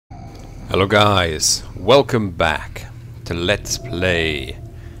Hello guys, welcome back to Let's Play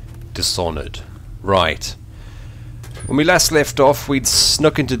Dishonored. Right, when we last left off we'd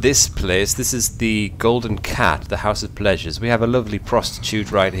snuck into this place. This is the Golden Cat, the House of Pleasures. We have a lovely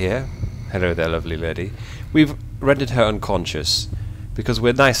prostitute right here. Hello there, lovely lady. We've rendered her unconscious because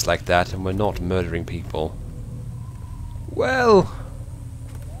we're nice like that and we're not murdering people. Well,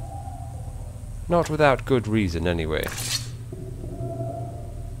 not without good reason anyway.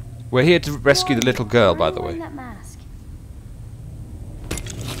 We're here to rescue the little girl, by the way. That mask?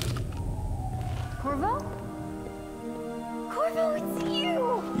 Corvo? Corvo, it's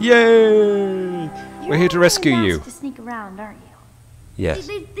you! Yay! We're here to rescue you. To sneak around, aren't you? Yes.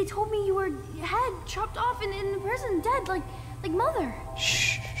 They told me you were head chopped off in prison, dead, like Mother.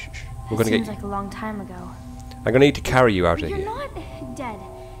 Shh. We're gonna seems like a long time ago. I'm gonna need to carry you out of You're here. You're not dead.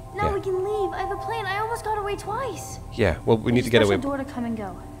 No, we can leave. I have a plan. I almost got away twice. Yeah, well, we need to get away. There's a special door to come and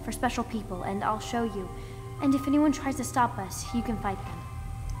go for special people, and I'll show you. And if anyone tries to stop us, you can fight them.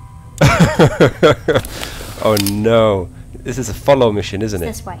 Oh no, this is a follow mission, isn't it?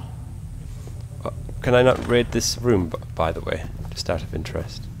 This way. Can I not raid this room, by the way, just out of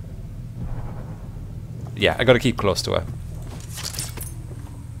interest? Yeah, I gotta keep close to her.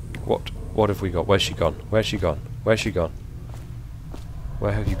 What have we got? Where's she gone? Where's she gone? Where's she gone?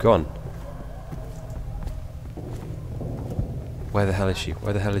 Where have you gone? Where the hell is she?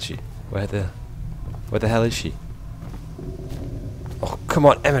 Where the hell is she? Where the hell is she? Oh, come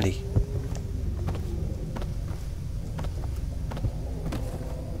on, Emily!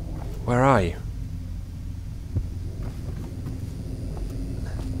 Where are you?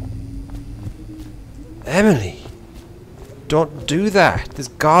 Emily! Don't do that! There's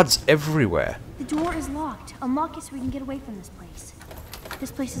guards everywhere! The door is locked. Unlock it so we can get away from this place. This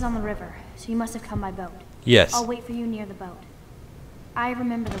place is on the river, so you must have come by boat. Yes. I'll wait for you near the boat. I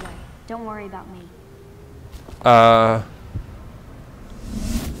remember the way. Don't worry about me.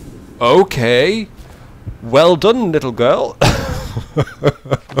 Okay. Well done, little girl.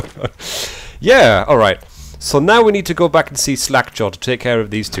 Yeah, alright. So now we need to go back and see Slackjaw to take care of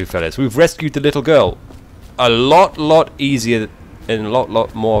these two fellas. We've rescued the little girl. A lot easier, in a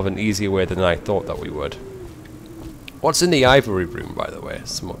lot more of an easier way than I thought that we would. What's in the ivory room, by the way?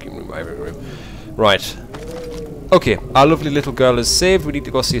 Smoking room, ivory room. Right. Okay, our lovely little girl is saved. We need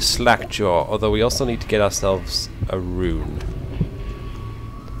to go see Slackjaw, although we also need to get ourselves a rune.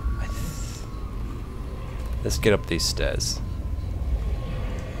 Let's get up these stairs.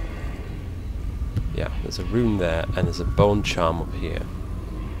 Yeah, there's a rune there, and there's a bone charm up here.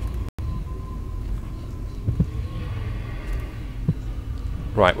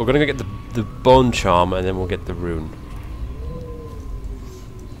 Right, we're gonna get the bone charm, and then we'll get the rune.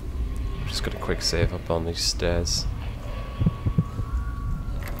 Just got a quick save up on these stairs.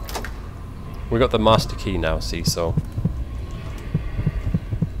 We got the master key now, see, so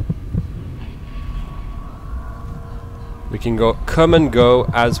we can come and go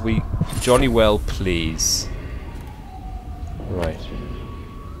as we jolly well please. Right.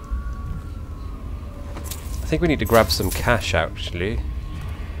 I think we need to grab some cash actually.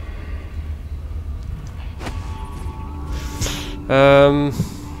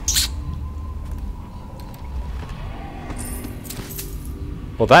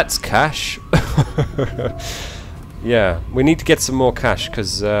 Well, that's cash. Yeah, we need to get some more cash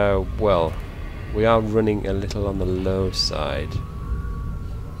because, well, we are running a little on the low side.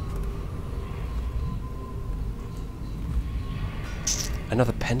 I know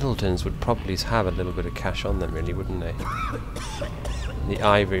the Pendletons would probably have a little bit of cash on them, really, wouldn't they? In the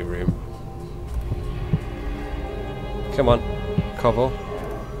ivory room. Come on, Koval.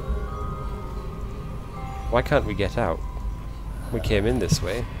 Why can't we get out? We came in this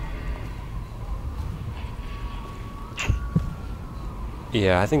way.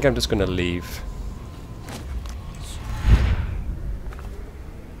 Yeah, I think I'm just gonna leave.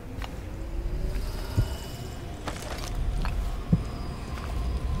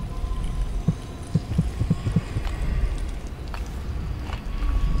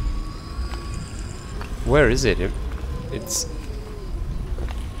 Where is it? It's...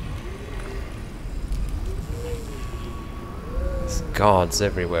 There's guards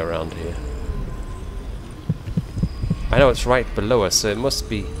everywhere around here. I know it's right below us, so it must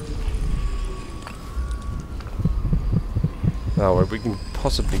be... Oh, well, we can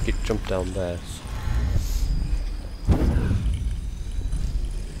possibly jump down there.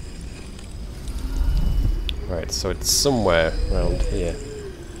 Right, so it's somewhere around here.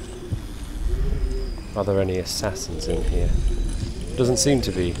 Are there any assassins in here? Doesn't seem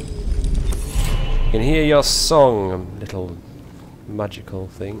to be. You can hear your song, little magical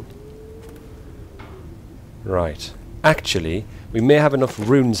thing. Right. Actually, we may have enough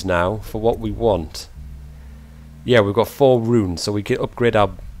runes now for what we want. Yeah, we've got 4 runes, so we can upgrade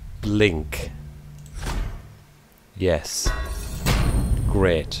our blink. Yes.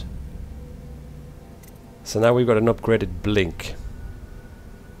 Great. So now we've got an upgraded blink.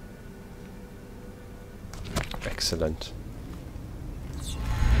 Excellent.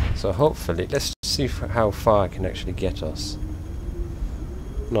 So hopefully, let's see how far it can actually get us.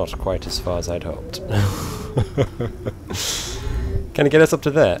 Not quite as far as I'd hoped. Can it get us up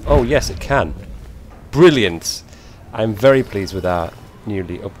to there? Oh yes, it can. Brilliant! I'm very pleased with our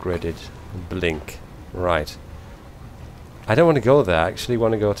newly upgraded blink. Right. I don't want to go there. I actually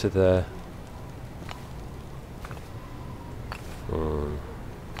want to go to the...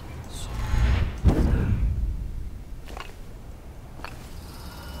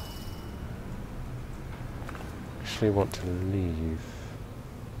 Actually want to leave.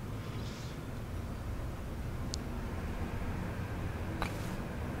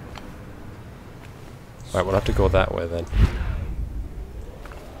 Right, we'll have to go that way then.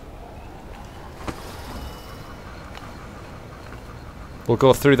 We'll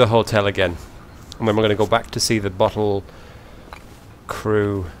go through the hotel again. And then we're going to go back to see the bottle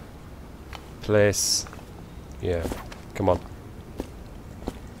crew place. Yeah, come on.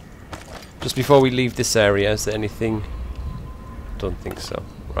 Just before we leave this area, is there anything? Don't think so.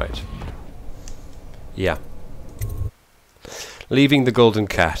 Right. Yeah. Leaving the Golden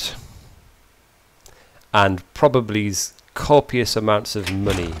Cat. And probably copious amounts of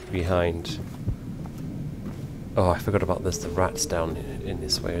money behind. Oh, I forgot about this. The rat's down in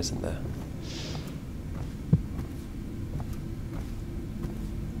this way, isn't there?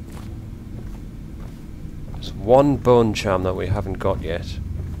 There's 1 bone charm that we haven't got yet.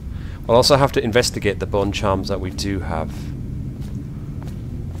 We'll also have to investigate the bone charms that we do have.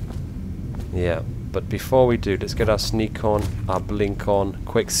 Yeah, but before we do, let's get our sneak on, our blink on,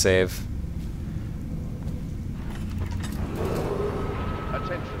 quick save.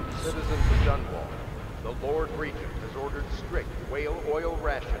 Citizens of Dunwall, the Lord Regent has ordered strict whale oil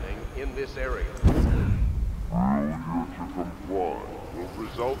rationing in this area. Failure to comply will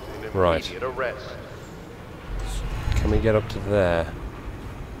result in immediate arrest. Can we get up to there?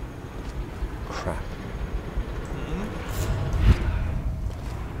 Crap.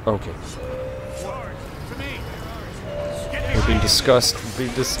 Okay. We've been discussed, we've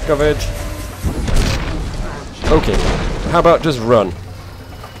been discovered. Okay, how about just run?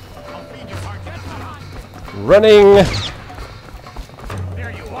 Running!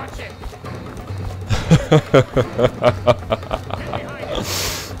 There you watch it.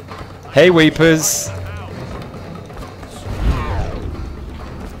 Hey Weepers!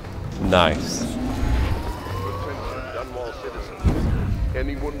 Nice. Dunwall citizens.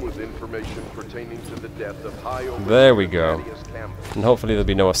 Anyone with information pertaining to the death of High Overseer There we go. Thaddeus Campbell, And hopefully there'll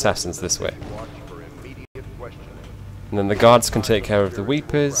be no assassins this way. watch for immediate questioning. And then the guards can take care of the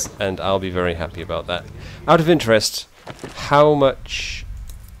Weepers, and I'll be very happy about that. Out of interest, how much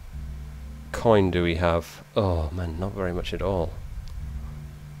coin do we have? Oh man, not very much at all.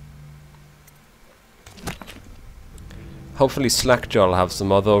 Hopefully Slackjaw will have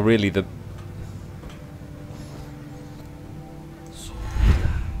some, although really the...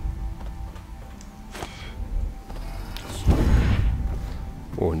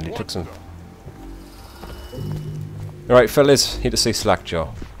 Oh, and he took some... Alright fellas, here to see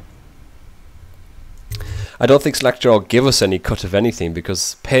Slackjaw. I don't think Slackjaw will give us any cut of anything,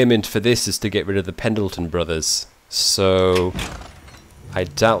 because payment for this is to get rid of the Pendleton brothers. So I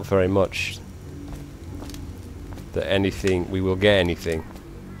doubt very much that we will get anything.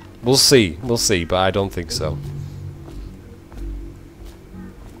 We'll see, but I don't think so.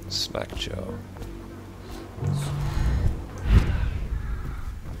 Slackjaw.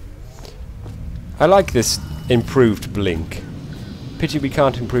 I like this improved blink. Pity we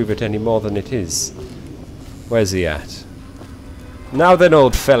can't improve it any more than it is. Where's he at? Now then,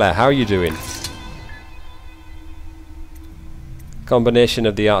 old fella, how you doing? Combination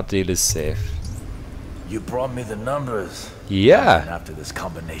of the art dealer's safe. You brought me the numbers. Yeah. I've been after this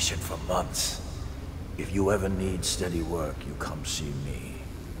combination for months. If you ever need steady work, you come see me.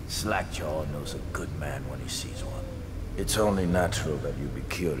 Slackjaw knows a good man when he sees one. It's only natural that you be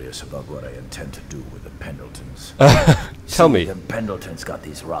curious about what I intend to do with the Pendletons. Tell me. The Pendletons got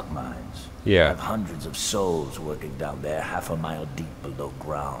these rock mines. Yeah. Have hundreds of souls working down there 1/2 mile deep below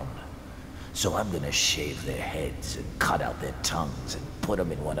ground. So I'm gonna shave their heads and cut out their tongues and put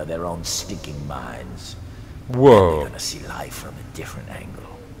them in one of their own stinking mines. Whoa. They're gonna see life from a different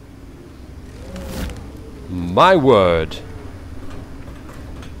angle. My word.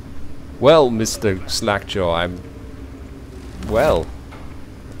 Well, Mr. Slackjaw, I'm... Well,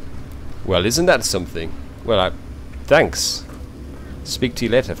 isn't that something? Well, thanks. Speak to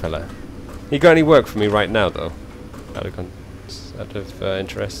you later, fella. You got any work for me right now, though? Out of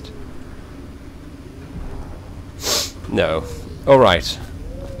interest? No. Alright.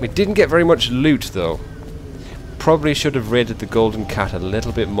 We didn't get very much loot, though. Probably should have raided the Golden Cat a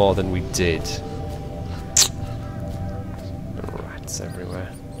little bit more than we did. Rats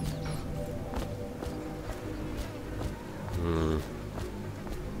everywhere.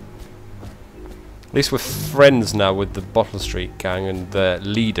 At least we're friends now with the Bottle Street gang, and the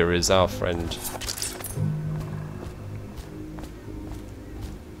leader is our friend.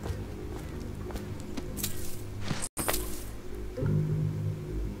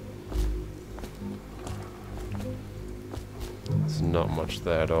 There's not much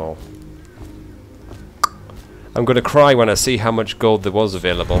there at all. I'm gonna cry when I see how much gold there was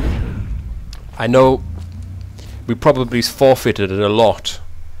available. I know we probably forfeited a lot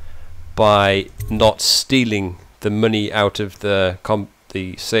by not stealing the money out of the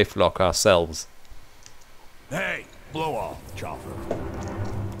safe lock ourselves. Hey, blow off, chopper.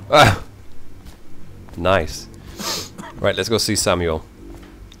 Ah, nice. Right, let's go see Samuel.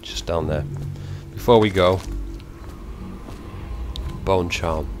 Just down there. Before we go, bone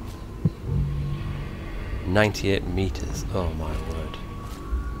charm. 98 meters. Oh my word.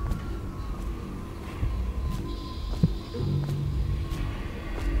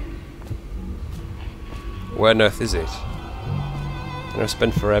 Where on earth is it? I'm gonna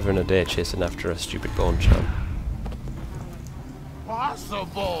spend forever and a day chasing after a stupid bone charm.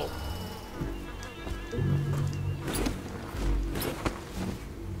 Possible.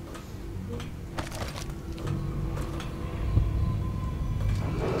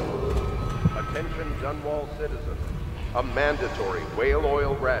 Attention Dunwall citizens. A mandatory whale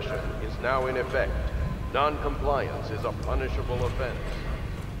oil ration is now in effect. Non-compliance is a punishable offense.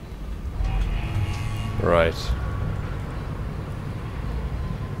 Right.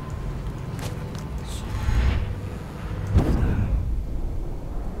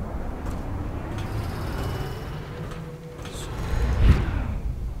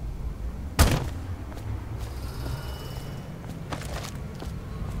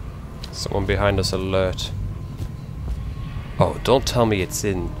 Someone behind us, alert. Oh, don't tell me it's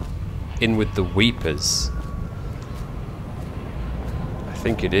in with the Weepers. I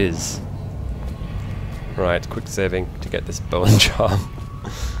think it is. Right, quick saving to get this bone charm.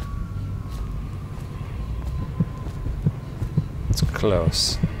 It's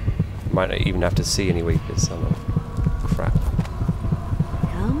close. Might not even have to see any Weepers. Oh no. Crap.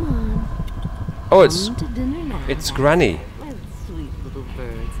 Come on. Oh, it's Come to dinner now. it's Granny. Well, sweet little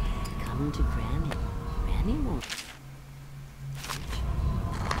birds. Come to Granny. Granny won't.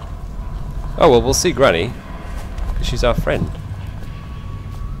 Oh well, we'll see Granny, 'cause she's our friend.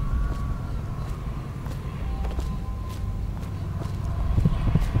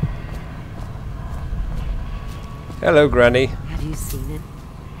 Hello, Granny. Have you seen it?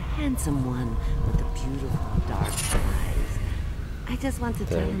 A handsome one with the beautiful dark eyes. I just want to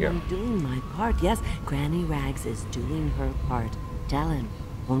tell There you him go. I'm doing my part. Yes, Granny Rags is doing her part. Tell him,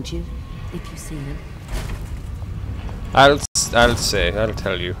 won't you? If you see him. I'll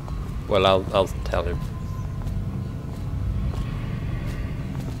tell you. Well, I'll tell him.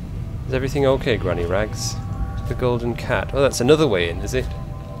 Is everything okay, Granny Rags? The Golden Cat. Oh, that's another way in, is it?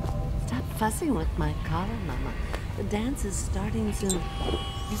 Stop fussing with my collar, Mama. The dance is starting soon.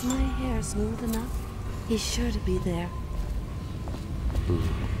 Is my hair smooth enough? He's sure to be there.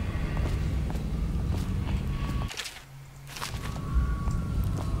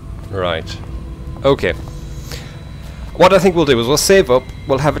 Right. Okay. What I think we'll do is we'll save up,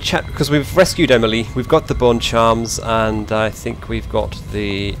 we'll have a chat, because we've rescued Emily, we've got the bone charms, and I think we've got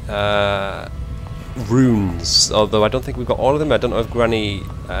the runes, although I don't think we've got all of them. I don't know if Granny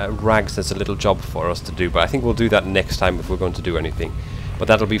Rags has a little job for us to do, but I think we'll do that next time if we're going to do anything. But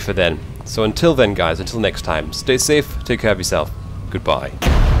that'll be for then. So until then, guys, until next time, stay safe, take care of yourself. Goodbye.